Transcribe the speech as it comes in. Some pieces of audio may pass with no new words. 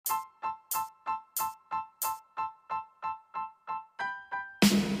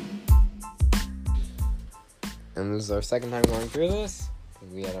And this is our second time going through this.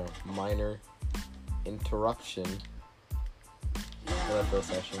 We had a minor interruption for that first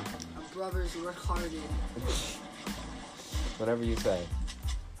session. Our brothers retarded. Whatever you say.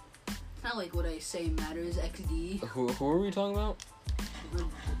 It's not like what I say matters, XD. Who are we talking about?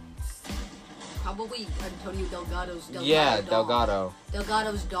 Probably Antonio Delgado's Delgado. Yeah, dong. Delgado.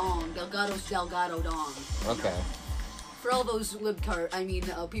 Delgado's dong. Delgado's Delgado dong. Okay. For all those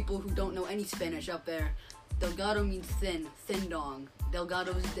people who don't know any Spanish up there, Delgado means thin dong.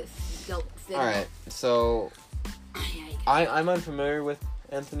 Delgado's thin. Alright, so I'm unfamiliar with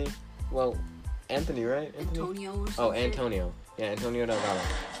Anthony. Well, Anthony, right? Antonio or something? Oh, Antonio. Yeah, Antonio Delgado.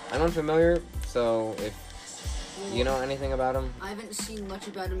 I'm unfamiliar, so if you know anything about him? I haven't seen much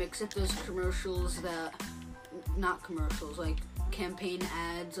about him except those commercials not commercials, like campaign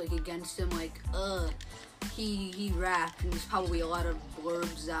ads, like against him, like, he rapped, and there's probably a lot of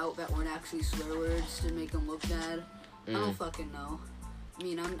blurbs out that weren't actually swear words to make him look bad. I don't fucking know. I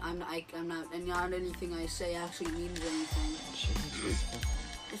mean, I'm not, and not anything I say actually means anything. Jesus.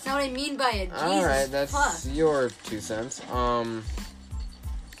 It's not what I mean by it. Jesus, Alright, that's fuck. your 2 cents.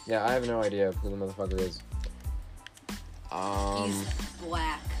 Yeah, I have no idea who the motherfucker is. He's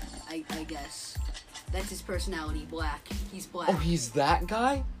black, I guess. That's his personality, black. He's black. Oh, he's that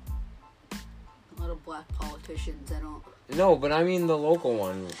guy? A lot of black politicians, I don't... No, but I mean the local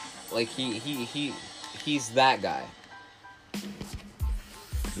one. Like, he's that guy.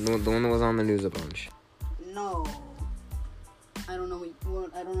 The one that was on the news a bunch. No. I don't know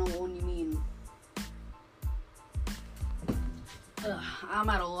what one you mean. I'm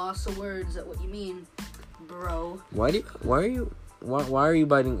at a loss of words at what you mean, bro. Why are you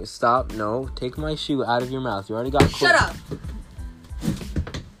biting? Stop, no. Take my shoe out of your mouth. You already got Shut up!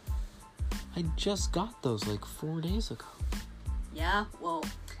 I just got those like 4 days ago. Yeah? Well,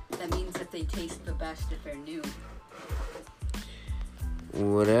 that means that they taste the best if they're new.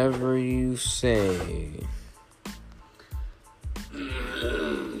 Whatever you say.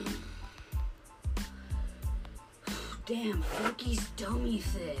 Damn, Forky's dummy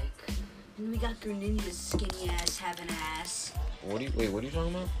thick. And we got Greninja's skinny ass having ass. What are you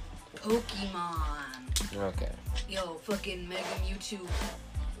talking about? Pokemon. Okay. Yo, fucking Mega Mewtwo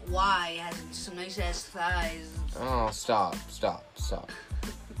Y has some nice ass thighs. Oh, stop.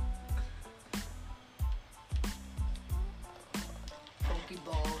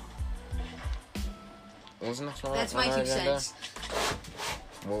 Pokeball. What was next on That's our my 2 agenda? cents.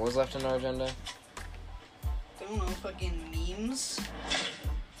 What was left on our agenda? I don't know, fucking memes.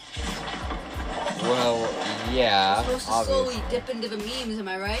 Well, yeah. You're supposed to obviously. slowly dip into the memes, am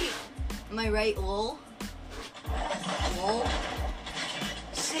I right? Am I right, lol? Lol?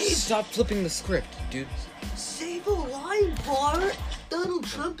 Stop flipping the script, dude. Save a line part! Donald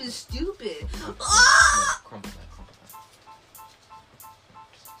Trump is stupid. Ah! Crumple that.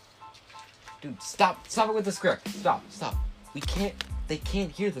 Dude, stop it with the script. Stop. They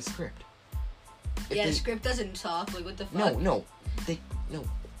can't hear the script. Yeah, the script doesn't talk, like what the fuck? No.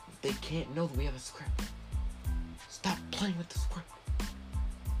 They can't know that we have a script. Stop playing with the script.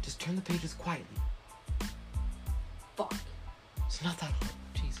 Just turn the pages quietly. Fuck. It's not that hard.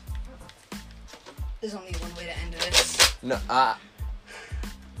 Jeez. There's only one way to end this. No,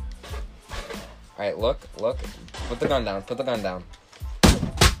 Alright, look. Put the gun down.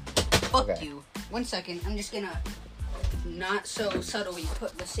 Fuck Okay. you. 1 second, I'm just gonna not so subtly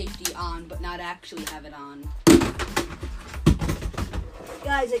put the safety on, but not actually have it on.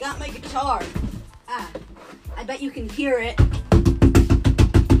 Guys, I got my guitar. I bet you can hear it.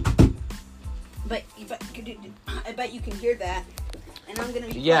 I bet you can hear that. And I'm gonna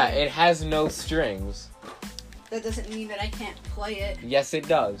be Yeah, playing. it has no strings. That doesn't mean that I can't play it. Yes, it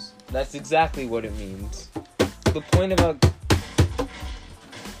does. That's exactly what it means. The point about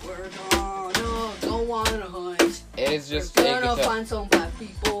We're gonna go on a hunt. it is just We're a gonna guitar. find some black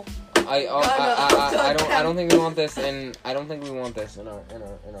people. I don't think we want this in our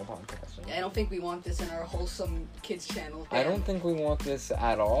podcast. I don't think we want this in our wholesome kids channel. I don't think we want this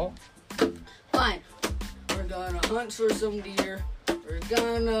at all. Fine. We're gonna hunt for some deer. We're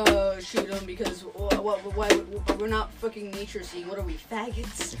gonna shoot them because we're not fucking nature seeing. What are we,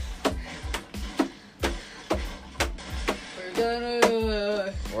 faggots?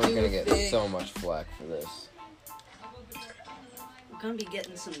 We're gonna get so much flack for this. We're gonna be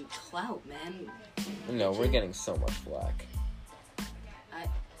getting some clout, man. No, we're getting so much flack.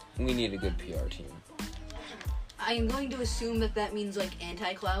 We need a good PR team. I am going to assume that means like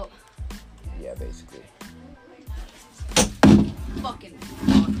anti-clout. Yeah, basically. Fucking.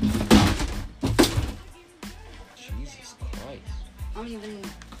 Jesus Christ. I'm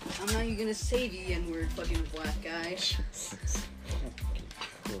not even gonna save you, N-word fucking black guy. Jesus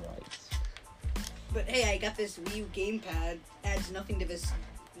Christ. But hey, I got this Wii U gamepad. Adds nothing to this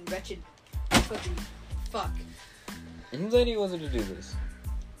wretched fucking fuck. Whose idea was it to do this?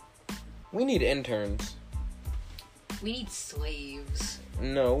 We need interns. We need slaves.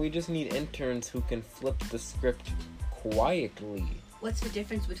 No, we just need interns who can flip the script quietly. What's the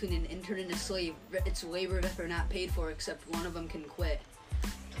difference between an intern and a slave? It's labor that they're not paid for, except one of them can quit.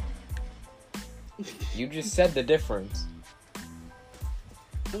 You just said the difference.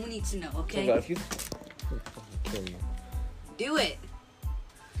 No one needs to know, So okay? God, if you... I'll fucking kill you. Do it!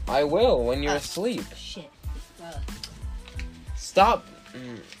 I will when you're asleep. Shit. Stop.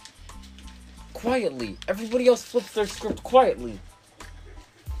 Quietly. Everybody else flips their script quietly.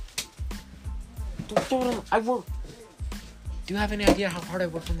 I work. Do you have any idea how hard I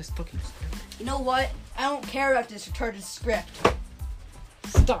work on this fucking script? You know what? I don't care about this retarded script.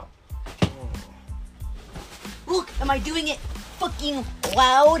 Stop. Look, am I doing it fucking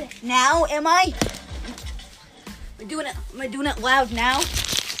loud now? Am I? Am I doing it loud now?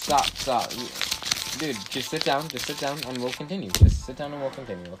 Stop. Dude, just sit down, and we'll continue. Just sit down and we'll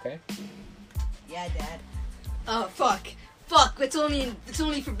continue, okay? Yeah, Dad. Fuck. It's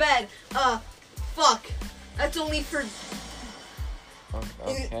only for bed. Fuck. That's only for...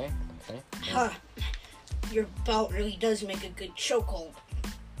 Okay. Your belt really does make a good chokehold.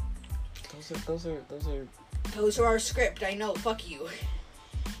 Those are our script, I know. Fuck you.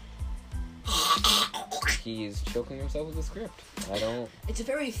 He's choking himself with the script. I don't... It's a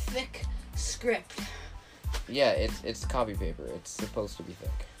very thick script. Yeah, it's copy paper. It's supposed to be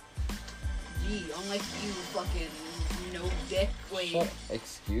thick. Gee, unlike you fucking no dick. Wait. Shut.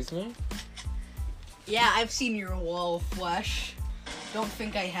 Excuse me? Yeah, I've seen your wall of flesh. Don't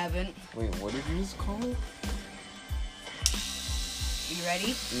think I haven't. Wait, what did you just call it? You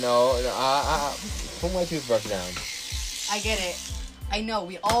ready? No, put my toothbrush down. I get it. I know,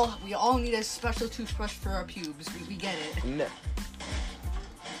 we all need a special toothbrush for our pubes. We get it.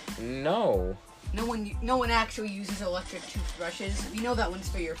 No. No one actually uses electric toothbrushes. We know that one's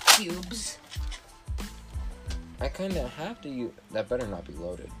for your pubes. I kinda have to use... That better not be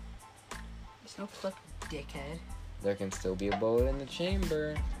loaded. There's no clip, dickhead. There can still be a bullet in the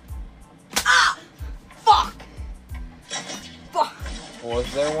chamber. Ah! Fuck! Fuck!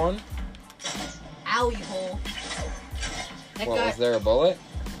 Was there one? Owie hole. Was there a bullet?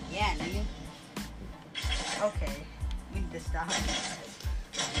 Yeah, nigga. Okay. We need to stop.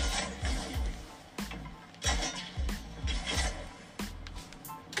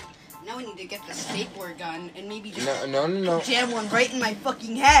 Now we need to get the stapler gun and maybe just No. jam one right in my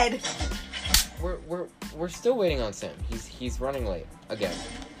fucking head. We're still waiting on Sam. He's running late again.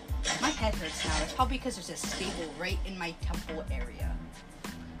 My head hurts now. It's probably because there's a staple right in my temple area.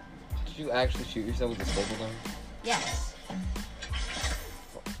 Did you actually shoot yourself with a staple gun? Yes.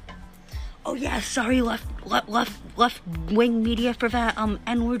 Oh yeah, sorry, left wing media for that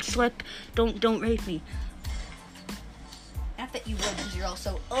N-word slip. Don't rape me. Not that you would, because you're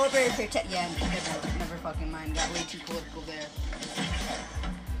also overprotect. Yeah, never fucking mind. Got way too political there.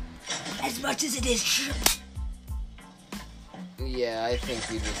 As much as it is true. Yeah, I think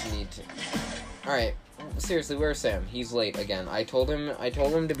we just need to... Alright, seriously, where's Sam? He's late again. I told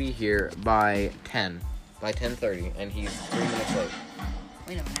him to be here by 10:30, and he's 3 minutes late.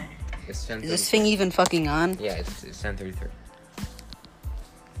 Wait a minute. It's 10:30. Is this thing even fucking on? Yeah, it's 10:33.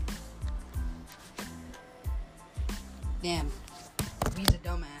 Damn. He's a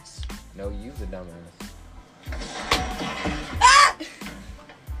dumbass. No, you's a dumbass. Ah!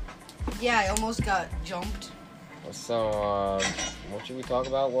 Yeah, I almost got jumped. So, what should we talk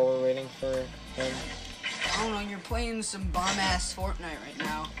about while we're waiting for him? I don't know, you're playing some bomb-ass Fortnite right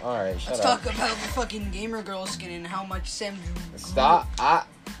now. Alright, shut Let's up. talk about the fucking gamer girl skin and how much Sam... Stop.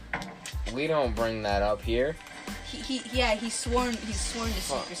 We don't bring that up here. He's sworn to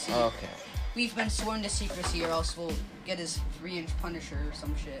secrecy. Okay. We've been sworn to secrecy or else we'll get his 3-inch Punisher or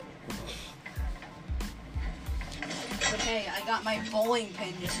some shit. But hey, I got my bowling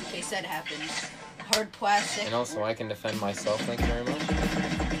pin just in case that happens. Hard plastic. And also, I can defend myself, thank you very much.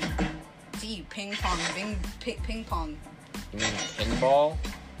 See, ping pong. Ping pong. You mean pinball?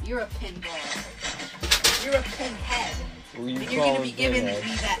 You're a pinball. You're a pinhead. Who you And you're gonna be giving me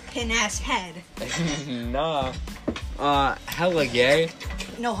pinhead? that pin-ass head. Nah. Hella gay.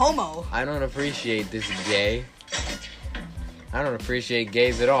 No homo. I don't appreciate this gay. I don't appreciate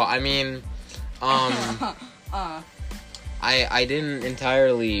gays at all. I mean, I didn't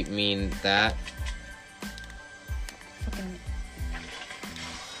entirely mean that.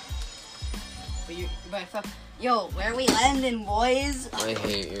 Yo, where we landing, boys? I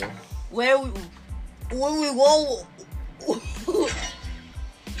hate you. Where we go?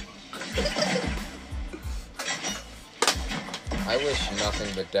 I wish nothing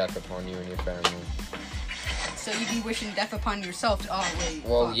but death upon you and your family. So you'd be wishing death upon yourself. Oh wait.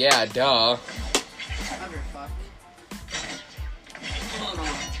 Well, fuck. yeah, duh. Motherfuck.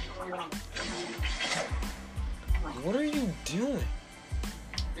 What are you doing?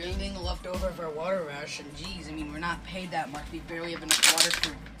 Anything left over for a water ration. Jeez, I mean, we're not paid that much. We barely have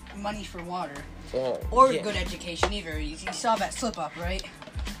enough money for water. Well, Or yeah. good education either. You saw that slip up, right?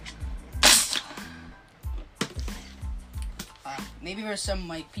 Maybe there's some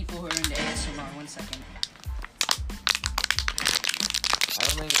like people who are into ASMR. 1 second. I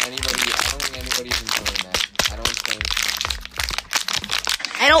don't think anybody's enjoying that.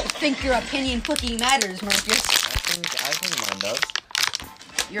 I don't think your opinion fucking matters, Marcus. I think mine does.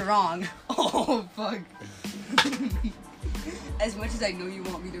 You're wrong. Oh fuck. As much as I know you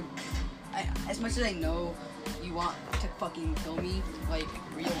want me to, as much as I know you want to fucking kill me like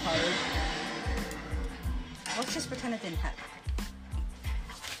real hard. Let's just pretend it didn't happen.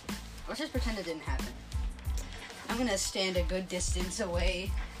 I'm gonna stand a good distance away,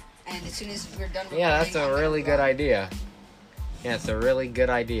 and as soon as we're done recording, Yeah, that's I'm a gonna really good run. idea. Yeah, it's a really good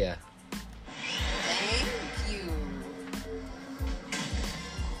idea. Thank you.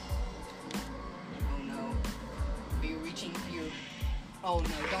 Oh no. Are you reaching for your... Oh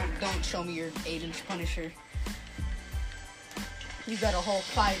no, don't show me your 8-inch Punisher. You got a whole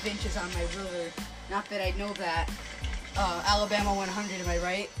 5 inches on my ruler. Not that I know that. Alabama 100, am I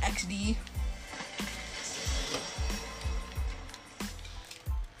right? XD.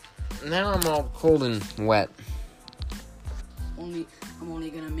 Now I'm all cold and wet. I'm only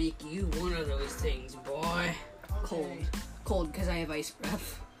gonna make you one of those things, boy. Cold, because I have ice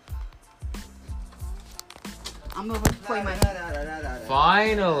breath. I'm gonna play my...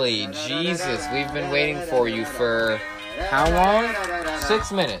 Finally, Jesus, we've been waiting for you for how long?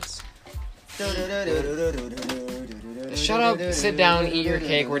 6 minutes. Shut up, sit down, eat your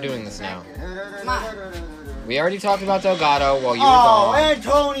cake, we're doing this now. Come on. We already talked about Delgado while you were Oh, gone.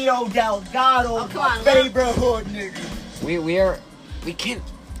 Antonio Delgado, Oh, come my on, favorite hood nigga. We can't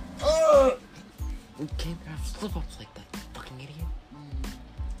Ugh. have slip-ups like that, you fucking idiot.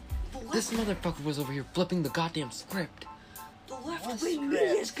 This motherfucker was over here flipping the goddamn script. The left-wing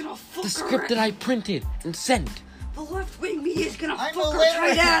media is gonna fuck The script that I printed and sent. The left-wing media is gonna I'm fuck our illiterate.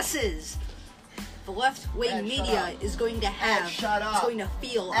 tight asses. The left-wing Ed, shut media up. is going to have, Ed, shut it's up. going to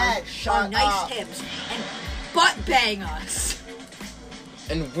feel Ed, our shut nice up. hips and butt bang us.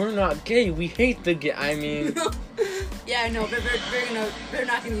 And we're not gay, we hate the gay. I mean, Yeah, no, they're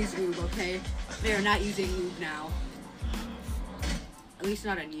not gonna use lube, okay? They are not using lube now. At least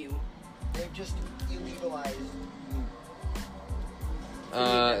not on you. They've just illegalized.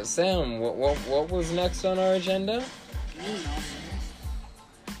 Sam, what was next on our agenda? Me.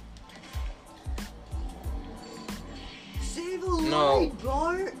 Save a No. life,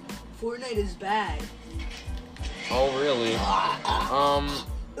 Bart. Fortnite is bad. Oh, really?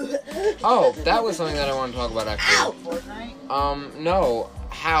 Oh, that was something that I want to talk about, actually. Fortnite? No.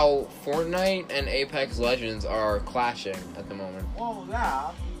 How Fortnite and Apex Legends are clashing at the moment. Well,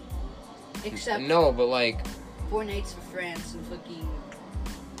 yeah. Except No, but like, Fortnite's for France and fucking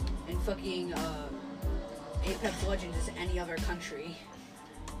Apex Legends is any other country.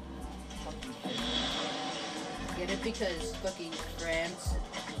 Get it? Because fucking France,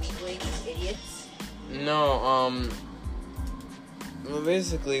 weaklings, idiots. no, well,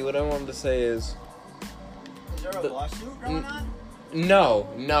 basically, what I wanted to say is, Is there a lawsuit going on? no,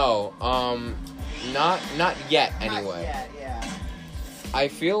 not yet, anyway. Not yet, yeah. I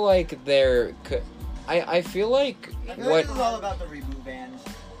feel like there could, I feel like I feel what, like this is all about the reboot bans.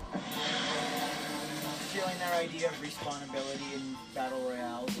 Stealing their idea of respawnability in battle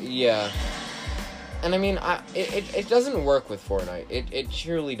royales. yeah. And I mean, it doesn't work with Fortnite. It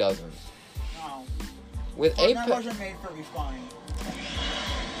surely doesn't. No. With Fortnite Apex, wasn't made for respawning.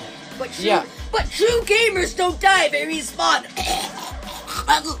 But true gamers don't die, they respawn.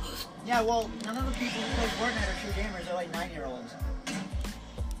 Yeah, well, none of the people who play Fortnite are true gamers. They're like 9-year-olds.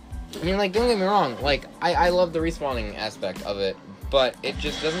 I mean, like, don't get me wrong. Like, I love the respawning aspect of it, but it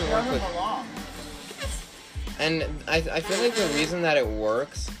just doesn't They work don't with. belong. And I feel like the reason that it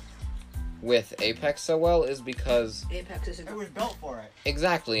works with Apex so well is because Apex isn't. It was built for it.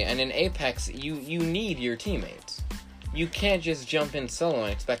 exactly. And in Apex, you need your teammates. You can't just jump in solo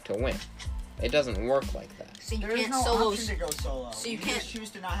and expect to win. It doesn't work like that. So you There is can't no solo. option to go solo. So you just can't- choose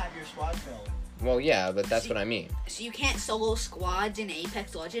to not have your squad filled. Well, yeah, but that's what I mean. So you can't solo squads in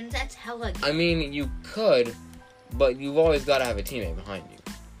Apex Legends. That's hella. I mean, you could, but you've always got to have a teammate behind you.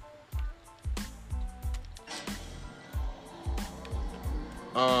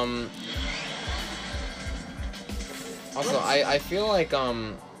 Also, I feel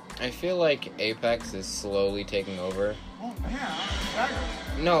like Apex is slowly taking over. Oh, yeah,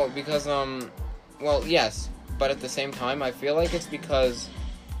 better. No, because well, yes, but at the same time, I feel like it's because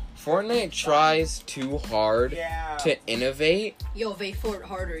Fortnite tries too hard Yeah. to innovate. Yo, they fought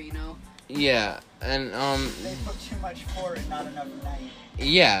harder, you know. Yeah, and They put too much for and not enough night.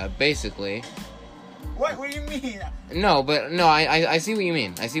 yeah, basically. What do you mean? No, but no, I see what you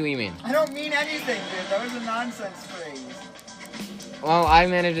mean. I see what you mean. I don't mean anything, dude. That was a nonsense phrase. Well, I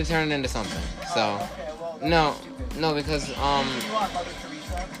managed to turn it into something. So Oh, okay, well, that's no, stupid. no, because You want Mother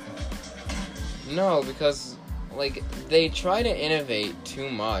Teresa? no, because like they try to innovate too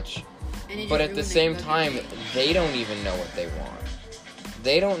much, And it but just at the ruined same fucking time, game. they don't even know what they want.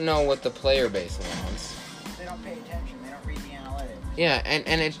 They don't know what the player base wants. They don't pay attention. They don't read the analytics. Yeah,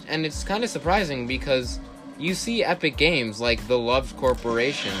 and it's kind of surprising because you see Epic Games like the Love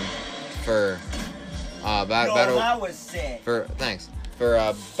Corporation for Yo, battle that was sick. for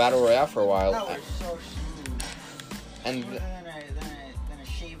Battle Royale for a while, That was so smooth. and Smoother than a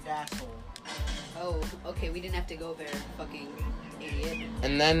shaved asshole. Oh, okay, we didn't have to go there, fucking idiot.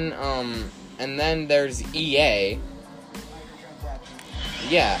 and then there's EA, Microtransactions.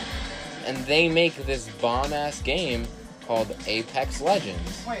 yeah, and they make this bomb ass game called Apex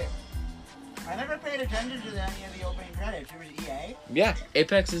Legends. Wait, I never paid attention to any of the opening credits. It was EA? Yeah,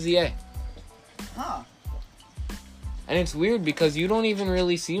 Apex is EA. Huh. And it's weird because you don't even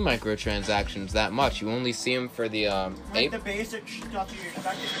really see microtransactions that much. You only see them for the Like the basic stuff you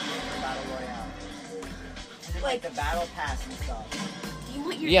expected to see for Battle Royale. Is it like the battle pass and stuff? Do you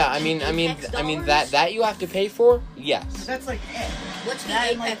want your Yeah, I fucking mean Apex that dollars? you have to pay for. But Yes. that's like it. What's the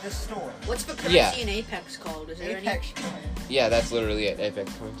That and like Apex? the store. What's the currency Yeah. in Apex called? Is there Apex coins. Yeah, that's literally it.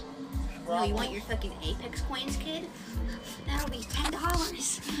 Apex points. any? No, you want your fucking Apex coins, kid? That'll be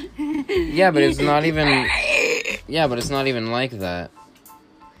 $10. Yeah, but it's not even. Yeah, but it's not even like that.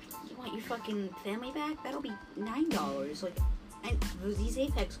 You want your fucking family back? That'll be $9. Like, and these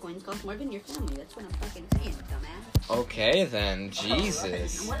Apex coins cost more than your family. That's what I'm fucking saying, dumbass. Okay then,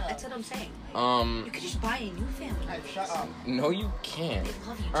 Jesus. That's what I'm saying. You could just buy a new family. Hey, shut up. No, you can't. They'd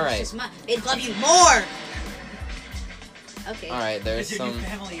love you All just right. as much. They'd love you more. Okay. All right, there's Because your some new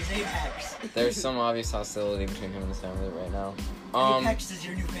family is Apex. there's some obvious hostility between him and his family right now. Apex is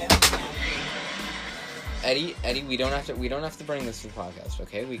your new family now. Eddie, we don't have to bring this to the podcast,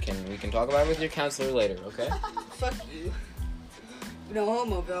 okay? We can talk about it with your counselor later, okay? Fuck you. No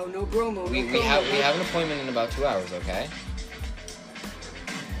homo, bro. No bromo. We no have promo. an appointment in about 2 hours, okay?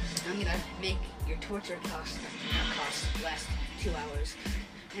 I'm gonna make your torture last 2 hours,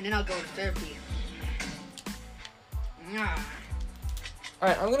 and then I'll go to therapy. Nyah. All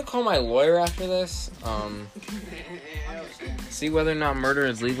right, I'm gonna call my lawyer after this. Understand. See whether or not murder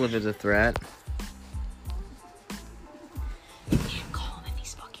is legal if it's a threat. You can't call him if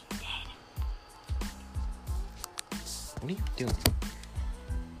he's fucking dead. What are you doing?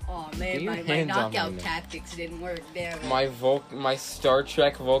 Oh Get man, your my hands on knockout me, man. tactics didn't work there. My Star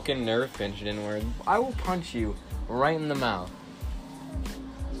Trek Vulcan nerve pinch didn't work. I will punch you right in the mouth.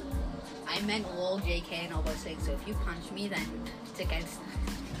 I meant lol, JK, and all those things. So if you punch me, then it's against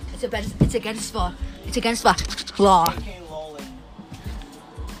the law. JK Rowling.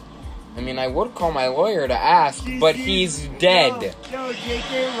 I mean, I would call my lawyer to ask, but he's dead. Yo,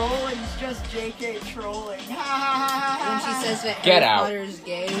 JK Rowling's just JK trolling. When she says that Get Harry out. Potter is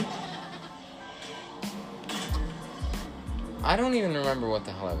gay. I don't even remember what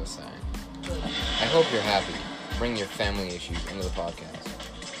the hell I was saying. I hope you're happy. Bring your family issues into the podcast.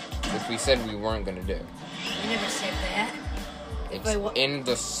 Which we said we weren't gonna do. I never said that. It's Wait, what? in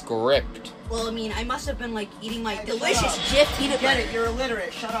the script. Well, I mean, I must have been like eating my Hey, delicious shut up. Jif peanut Get butter. it, you're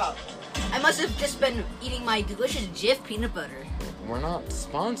illiterate. Shut up. I must have just been eating my delicious Jif peanut butter. We're not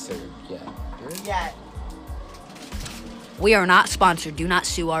sponsored yet, dude. Yeah. We are not sponsored. Do not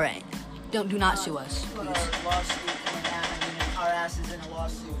sue our do not sue us. Put our lawsuit in that. I mean, our asses in a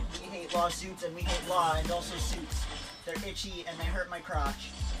lawsuit. We hate lawsuits and we hate law and also suits. They're itchy and they hurt my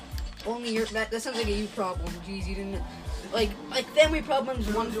crotch. Only your that sounds like a you problem. Jeez, you didn't like family problems.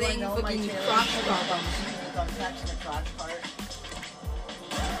 One Do I thing, know my fucking Taylor crotch Swift problems. with thumbtacks in the crotch part?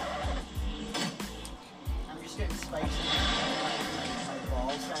 I'm just getting spikes in my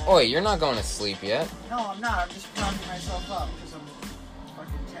balls. Oi, you're not going to sleep yet. No, I'm not. I'm just propping myself up because I'm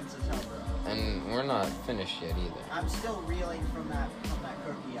fucking tense as hell, bro. And we're not finished yet either. I'm still reeling from that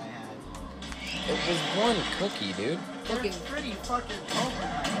cookie I had. It was one cookie, dude. Fucking. They're pretty fucking potent like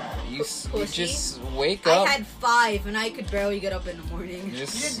that. You Pussy. just wake I up. had 5 and I could barely get up in the morning. You You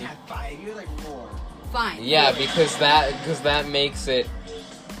just didn't have 5. You had like 4. Fine. yeah, because that makes it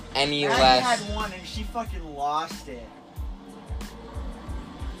any Maggie less. had one and she fucking lost it.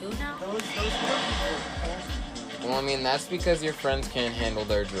 Who now? Those cookies were poison. Well, I mean, that's because your friends can't handle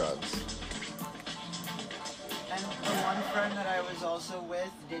their drugs. And the one friend that I was also with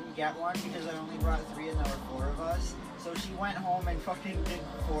didn't get one because I only brought 3 and there were 4 of us. So she went home and fucking did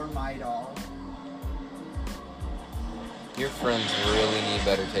 4 Midol. Your friends really need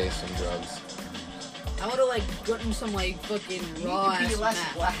better taste in drugs. I would've like gotten some like fucking You raw need to be ass less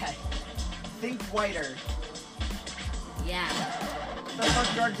meth. black. Think whiter. Yeah. The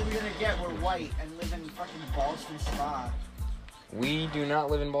fuck drugs are we gonna get? We're white and live in fucking Boston Spa. We do not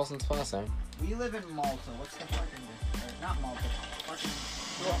live in Boston Spa, Sam. We live in Malta. What's the fucking difference? Not Malta.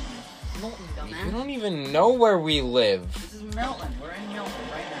 Fucking Molten You dumbass. don't even know where we live. This is Milton. We're in Milton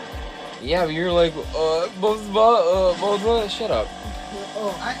right now. Yeah, but you're like, Boston Spa, Boston. Shut up.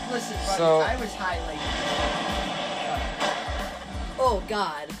 Oh. Listen, buddy, So- I was high like. Oh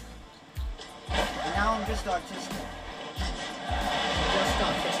God. And now I'm just autistic. Just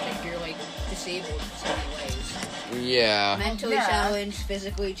autistic. You're like disabled in so many ways. Yeah. Mentally Yeah. challenged,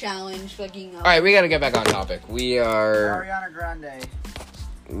 physically challenged, fucking. All right, we gotta get back on topic. We are Ariana Grande.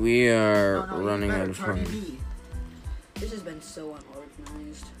 running you out better, of Cardi time. B. This has been so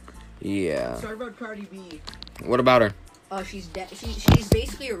unorganized. Yeah. Sorry about Cardi B. What about her? Oh, she's dead. She's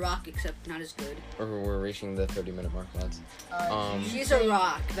basically a rock, except not as good. We're reaching the 30-minute mark, lads. Do you She's think- a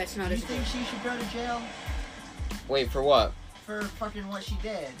rock. That's not Do you as good. think she should go to jail Wait, for what? for fucking what she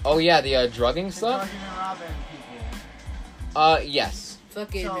did? Oh yeah, the drugging To stuff. drugging and robbing people. Yes.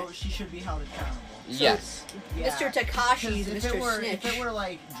 Fucking So she should be held accountable. Yes. Yeah. Mr. 'Cause Takashi's if Mr. it were Snitch. if it were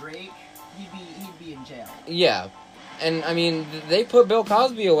like Drake, he'd be in jail. Yeah. And I mean, they put Bill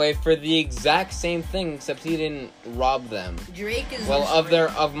Cosby away for the exact same thing, except he didn't rob them. Drake is. Well,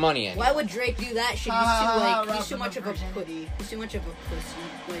 of money. Anyway. Why would Drake do that shit? He's too much of a virginity. He's too much of a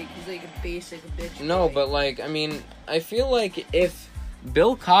pussy. Like he's like a basic bitch. No, boy. but like, I mean, I feel like if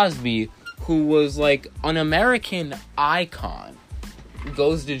Bill Cosby, who was like an American icon,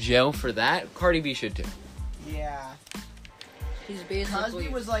 goes to jail for that, Cardi B should too. Yeah. he's basically. Cosby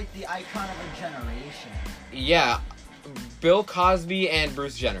was like the icon of a generation. Yeah, Bill Cosby and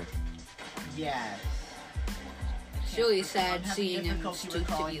Bruce Jenner. Yes. It's really sad I'm having seeing him difficulty stoop to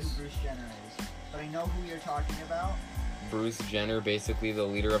recalling these. who Bruce Jenner is, but I know who you're talking about. Bruce Jenner, basically the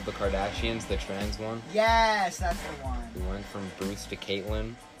leader of the Kardashians, the trans one. Yes, that's the one. We went from Bruce to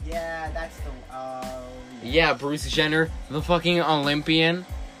Caitlyn. Yeah, that's the. Yeah, Bruce Jenner, the fucking Olympian.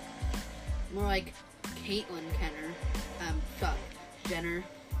 More like Caitlyn Kenner. Fuck. Jenner.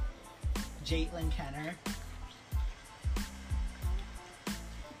 Jaitlyn Kenner.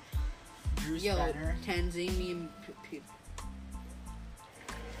 Bruce Yo, Jenner. Tenzing me and.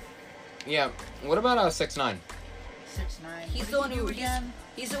 Yeah, what about 6ix9ine? 6ix9ine. He's What the one did he who. do again.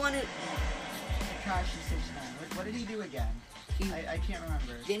 He's the one who. Tekashi 6ix9ine. What did he do again? He, I can't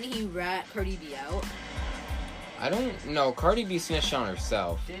remember. didn't he rat Cardi B out? I don't know. Cardi B snitched on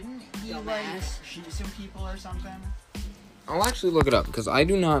herself. Didn't he like Dumbass. shoot some people or something? I'll actually look it up because I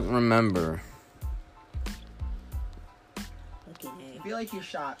do not remember. Fucking A. I feel like you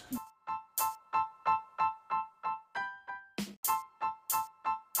shot.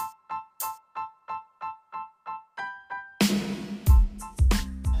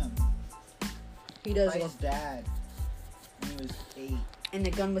 He does By look. his dad when he was 8. And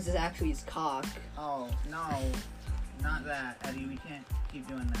the gun was actually his cock. Oh, no. Not that, Eddie. We can't keep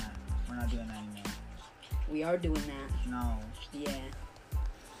doing that. We're not doing that anymore. We are doing that. No. Yeah.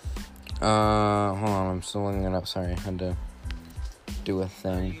 Hold on. I'm still looking it up. Sorry, I had to do a Are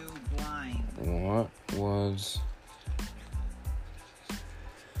thing. you blind? What was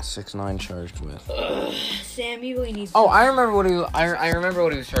 6ix9ine charged with? Sam, you really needs. Oh, I remember what he was. I remember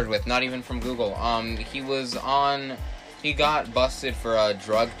what he was charged with. Not even from Google. He was on. He got busted for a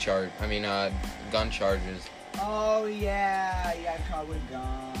drug charge. I mean, gun charges. Oh, yeah. Yeah, caught with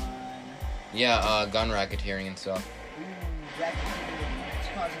gun. Yeah, gun racketeering and stuff. Ooh, racketeering. It's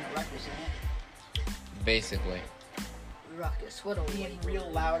causing a ruckus, isn't it? Basically. Ruckus. What a Being white real boy.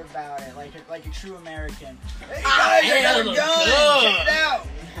 loud about it, like a true American. Hey I guys, I got am a a gun! gun! Check it out!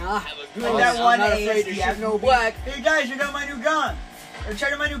 Ah, Like that I'm one not afraid to ASDF shoot no black. Hey guys, you got my new gun! Or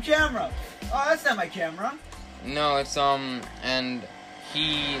check out my new camera! Oh, that's not my camera. No, it's and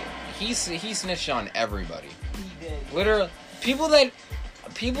he snitched on everybody. He did. Literally, people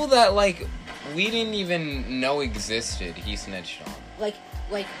that like we didn't even know existed. He snitched on. Like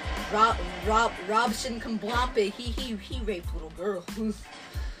Robson Kamblampe. He raped little girls.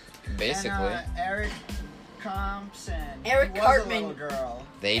 Basically. And, Eric Compson. Eric he was Cartman. a little girl.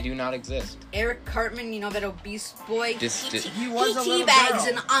 They do not exist. Eric Cartman, you know, that obese boy? He was a little teabags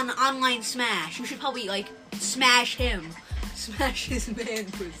girl. on online Smash. You should probably, like, smash him. Smash his man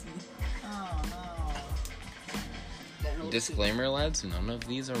pussy. Oh no. Disclaimer, lads, none of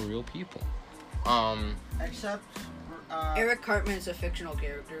these are real people. Except Eric Cartman is a fictional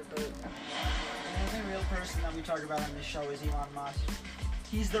character, but... the only real person that we talk about on this show is Elon Musk.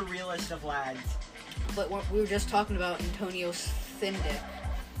 He's the realest of lads. But what we were just talking about Antonio Thindick.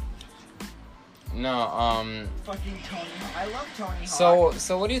 No, Fucking Tony. I love Tony Hawk.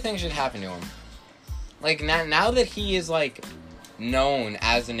 So what do you think should happen to him? Like, now that he is, like, known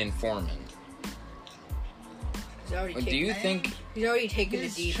as an informant, He's already do taken, you think... he's already taken the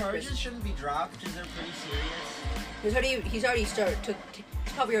His deed. charges shouldn't be dropped because they're pretty serious. He's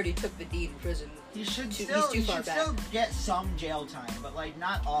probably already took the deed in prison. He should He's still, too far back. get some jail time, but like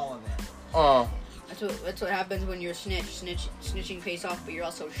not all of it. Oh, That's what happens when you're a snitch. Snitching pays off, but you're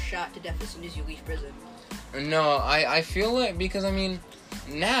also shot to death as soon as you leave prison. no, I feel like, because, I mean,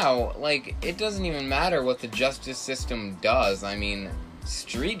 now, like, it doesn't even matter what the justice system does. I mean,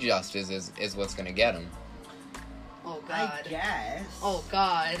 street justice is what's gonna get him. Oh God. I guess. Oh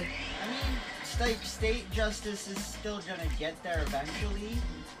God. I mean, state justice is still gonna get there eventually.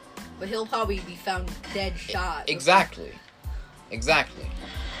 But he'll probably be found dead shot. Exactly.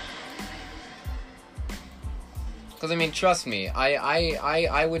 Because, I mean, trust me,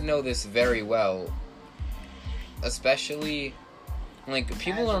 I would know this very well. Especially, like,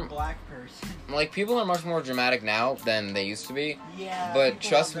 people As are... a black person. Like, people are much more dramatic now than they used to be. Yeah. But people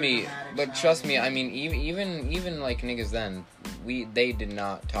trust have me, their dramatics I mean, even like niggas then, they did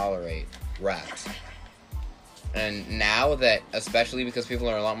not tolerate raps. And now that, especially because people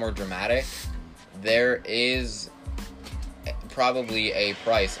are a lot more dramatic, there is probably a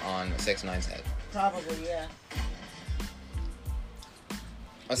price on 6ix9ine's head. Probably, yeah.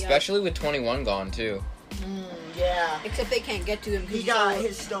 Especially with 21 gone too. Yeah. Except they can't get to him because He got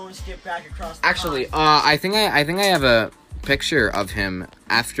his stone skipped back across the Actually, pond. I think I have a picture of him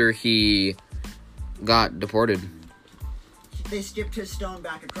after he got deported. They skipped his stone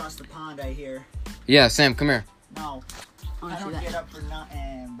back across the pond, I hear. Yeah, Sam, come here. No. I I see don't that. get up for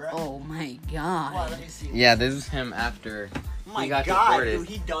nothing, bro. Oh my God. Well, let me see. Yeah, this is him after Oh my he got God, deported. dude,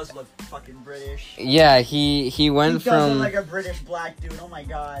 he does look fucking British. Yeah, he went He does from look like a British black dude. Oh my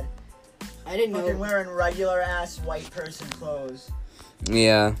God. I didn't Fucking know. wearing regular ass white person clothes.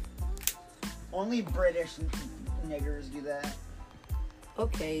 yeah. Only British niggers do that.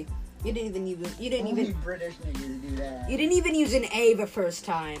 Okay. You didn't Only even British niggers do that. you didn't even use an A the first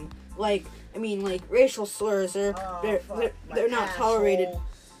time. Like, I mean, like racial slurs are Oh, fuck, my they're not asshole. tolerated.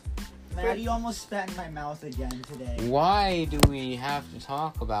 Maddie almost spat in my mouth again today. Why do we have to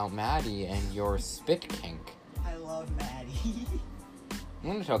talk about Maddie and your spit kink? I love Maddie.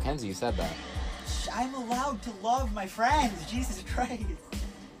 I'm gonna tell Kenzie you said that. I'm allowed to love my friends. Jesus Christ.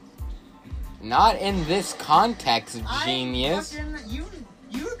 Not in this context, genius.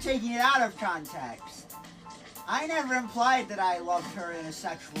 You're taking it out of context. I never implied that I loved her in a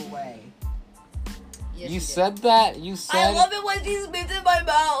sexual way. Yes, You did. said that. You said. I love it when she spits in my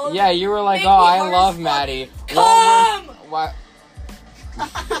mouth. Yeah, you were like, Make oh, me I hard love as fuck. Maddie. Come! While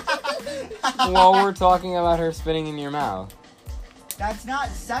while we're talking about her spitting in your mouth. That's not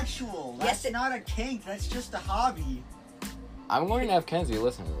sexual. That's Yes, not a kink. That's just a hobby. I'm going to have Kenzie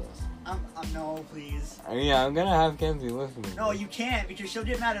listen to this. No, please. Yeah, I'm gonna have Kenzie listen to this. No, you can't because she'll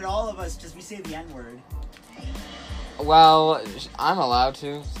get mad at all of us because we say the N-word. Well, I'm allowed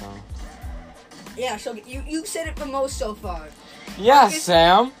to, so. Yeah, so you said it the most so far. Yeah, Marcus-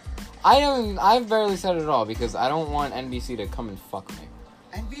 Sam. I've barely said it at all because I don't want NBC to come and fuck me.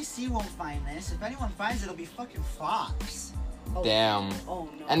 NBC won't find this. If anyone finds it, it'll be fucking Fox. Oh, Damn. Oh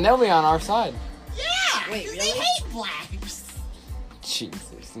no. And they'll be on our side. Yeah! Wait, 'cause really? they hate blacks!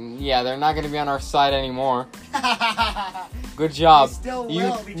 Jesus. Yeah, they're not gonna be on our side anymore. Good job. They still will,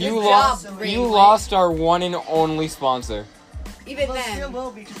 You because you they lost also you hate lost our one and only sponsor. Even Well, they still then,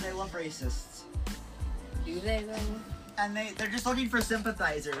 will because they love racists. do they though? And they're just looking for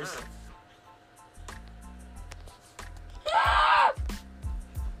sympathizers.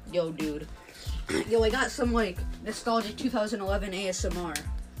 Yo, dude. Yo, I got some like nostalgic 2011 ASMR.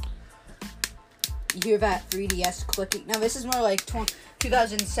 You hear that 3DS clicking? Now this is more like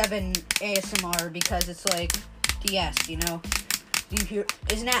 2007 ASMR because it's like DS, you know. Do you hear?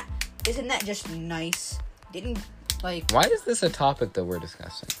 Isn't that just nice? Didn't like Why is this a topic that we're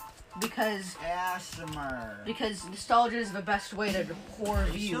discussing? because ASMR. nostalgia is the best way to pour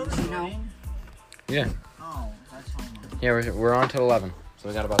views, you know. Yeah. Oh, that's homework. Yeah, we're on to 11, so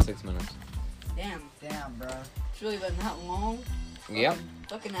we got about 6 minutes. Damn. Damn, bro. It's really been that long. Yep.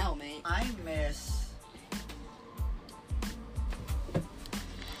 Fucking hell, mate. I miss.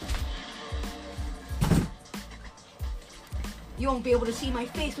 You won't be able to see my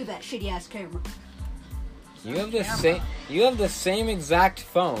face with that shitty ass camera. You have the Camera. same. You have the same exact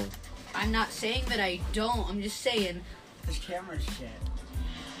phone. I'm not saying that I don't. I'm just saying. This camera's shit.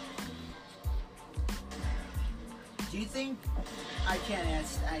 Do you think I can't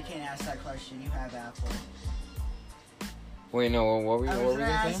ask that question? You have Apple. Wait, no. What were I you was gonna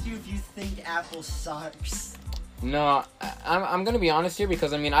saying? ask you if you think Apple sucks. No, I'm gonna be honest here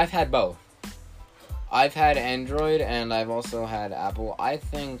because I mean I've had both. I've had Android and I've also had Apple. I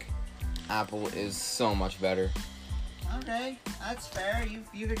think Apple is so much better. Okay, that's fair.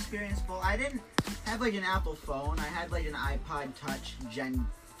 You've experienced both. I didn't have like an Apple phone. I had like an iPod Touch Gen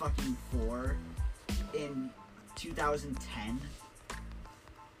fucking 4 in 2010.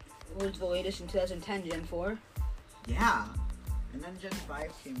 What was the latest in 2010, Gen 4? Yeah. And then Gen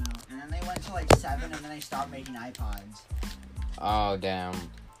 5 came out. And then they went to like 7 and then they stopped making iPods. Oh damn.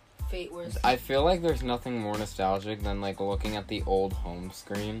 Fate was. I feel like there's nothing more nostalgic than like looking at the old home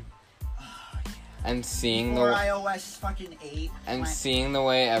screen and seeing Before the iOS fucking 8. and seeing the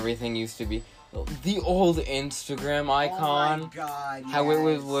way everything used to be. The old Instagram icon. Oh my god. How it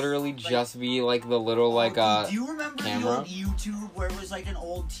would yes. literally Like- just be like the little like do you remember camera? the old YouTube where it was like an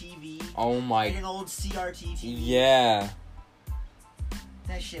old TV? oh Like my an old CRT TV? yeah.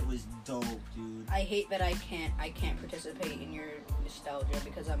 That shit was dope, dude. I hate that I can't participate in your nostalgia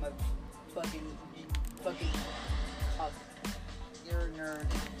because I'm a fucking. You're a nerd.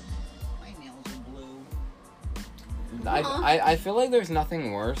 My nails are blue. I feel like there's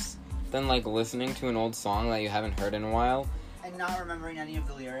nothing worse than like listening to an old song that you haven't heard in a while. And not remembering any of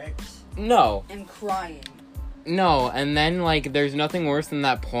the lyrics. No. And crying. No, and then like there's nothing worse than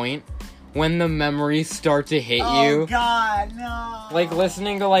that point when the memories start to hit Oh you. god, no! Like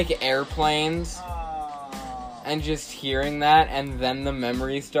listening to like airplanes Oh. and just hearing that and then the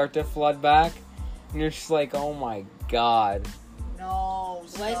memories start to flood back. And you're just like, oh my god. No,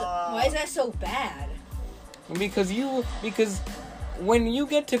 Why is that so bad? Because when you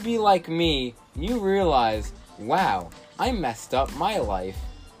get to be like me, you realize, wow, I messed up my life.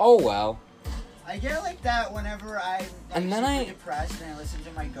 Oh well. I get like that whenever I'm And then super I- depressed and I listen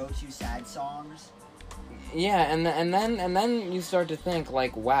to my go-to sad songs. Yeah, and then you start to think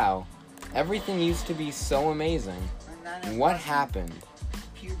like, wow, everything used to be so amazing. And then it What fucking- happened?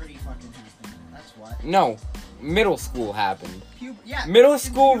 Puberty fucking happened. That's what. No, middle school happened. Yeah. Middle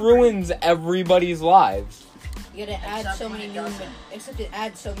fucking school puberty. ruins everybody's lives. You gotta add Except so when many it new, doesn't. except it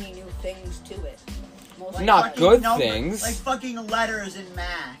adds so many new things to it. Most Like Not fucking good numbers- things. Like fucking letters in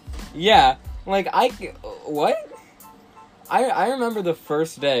math. Yeah, like what? I remember the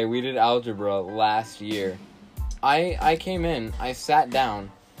first day we did algebra last year. I came in, I sat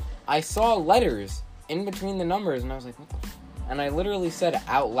down, I saw letters in between the numbers, and I was like, what the f-? And I literally said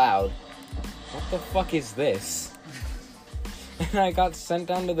out loud, what the fuck is this? And I got sent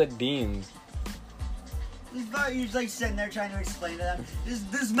down to the deans. You're like sitting there trying to explain to them,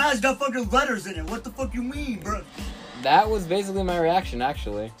 this math's got fucking letters in it. What the fuck you mean, bro? That was basically my reaction,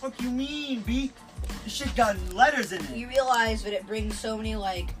 actually. Fuck you mean, B? This shit got letters in it. You realize that it brings so many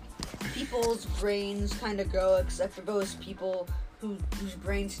like people's brains kind of grow, except for those people whose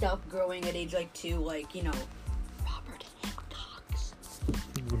brains stop growing at age like 2, like Robert Hancock's.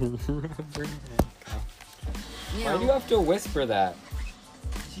 You Why know, do you have to whisper that?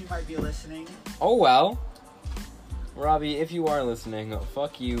 She might be listening. Oh well. Robbie, if you are listening,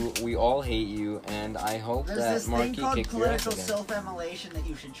 fuck you. We all hate you, and I hope There's that this thing Marky called kicks your ass political again. self-immolation that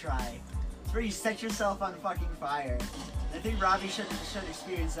you should try. It's where you set yourself on fucking fire. I think Robbie should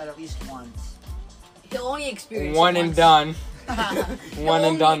experience that at least once. he'll only experience One it and once. done. He'll One and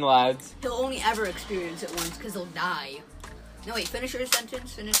only- done, lads. He'll only ever experience it once because he'll die. No, wait, finish your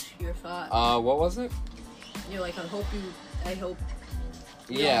sentence. Finish your thought. What was it? You're like, I hope.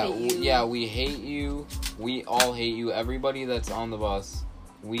 We all Yeah, hate you. yeah, we hate you. We all hate you. Everybody that's on the bus,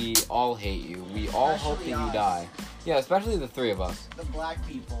 we all hate you. We all hope that Especially you us. die. Yeah, especially the three of us. The black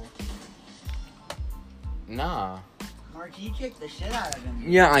people. Nah. Marquis kicked the shit out of him.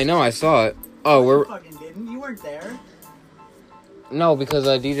 Yeah, I know. I saw it. Oh, You fucking didn't. You weren't there. no, because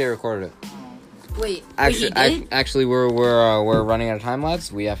DJ recorded it. Oh, Wait, Actually, wait, he did? actually, we're running out of time, lads.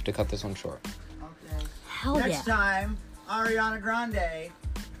 We have to cut this one short. okay. Hell Next time, Ariana Grande.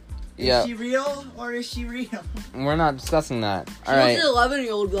 Is Yeah, she real or is she real? we're not discussing that. All She's right, an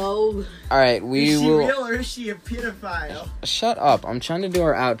 11-year-old though. all right. We Is she will. real or is she a pedophile? Shut up! I'm trying to do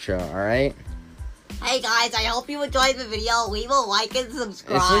our outro. All right. Hey guys, I hope you enjoyed the video. Leave a like and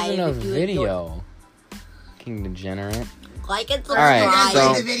subscribe. This isn't a if you video. King Degenerate. Like and All subscribe. right, Like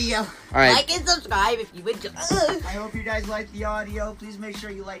so the video. all right. Like and subscribe if you enjoy. I hope you guys like the audio. Please make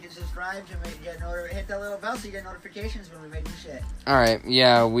sure you like and subscribe to hit that little bell so you get notifications when we make new shit. All right.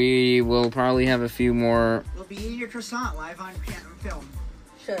 Yeah, we will probably have a few more. We'll be eating your croissant live on film.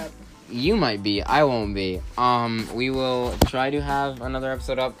 Shut up. You might be. I won't be. We will try to have another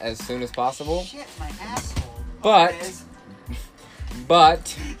episode up as soon as possible. Shit, my asshole. But- Oh, it is.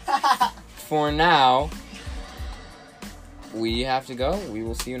 But for now, we have to go. We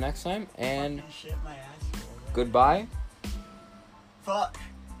will see you next time, and Fucking shit, my asshole. goodbye. Fuck.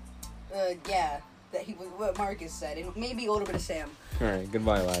 Yeah. That what Marcus said, and maybe a little bit of Sam. All right.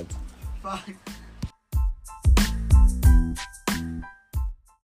 Goodbye, lads. Fuck.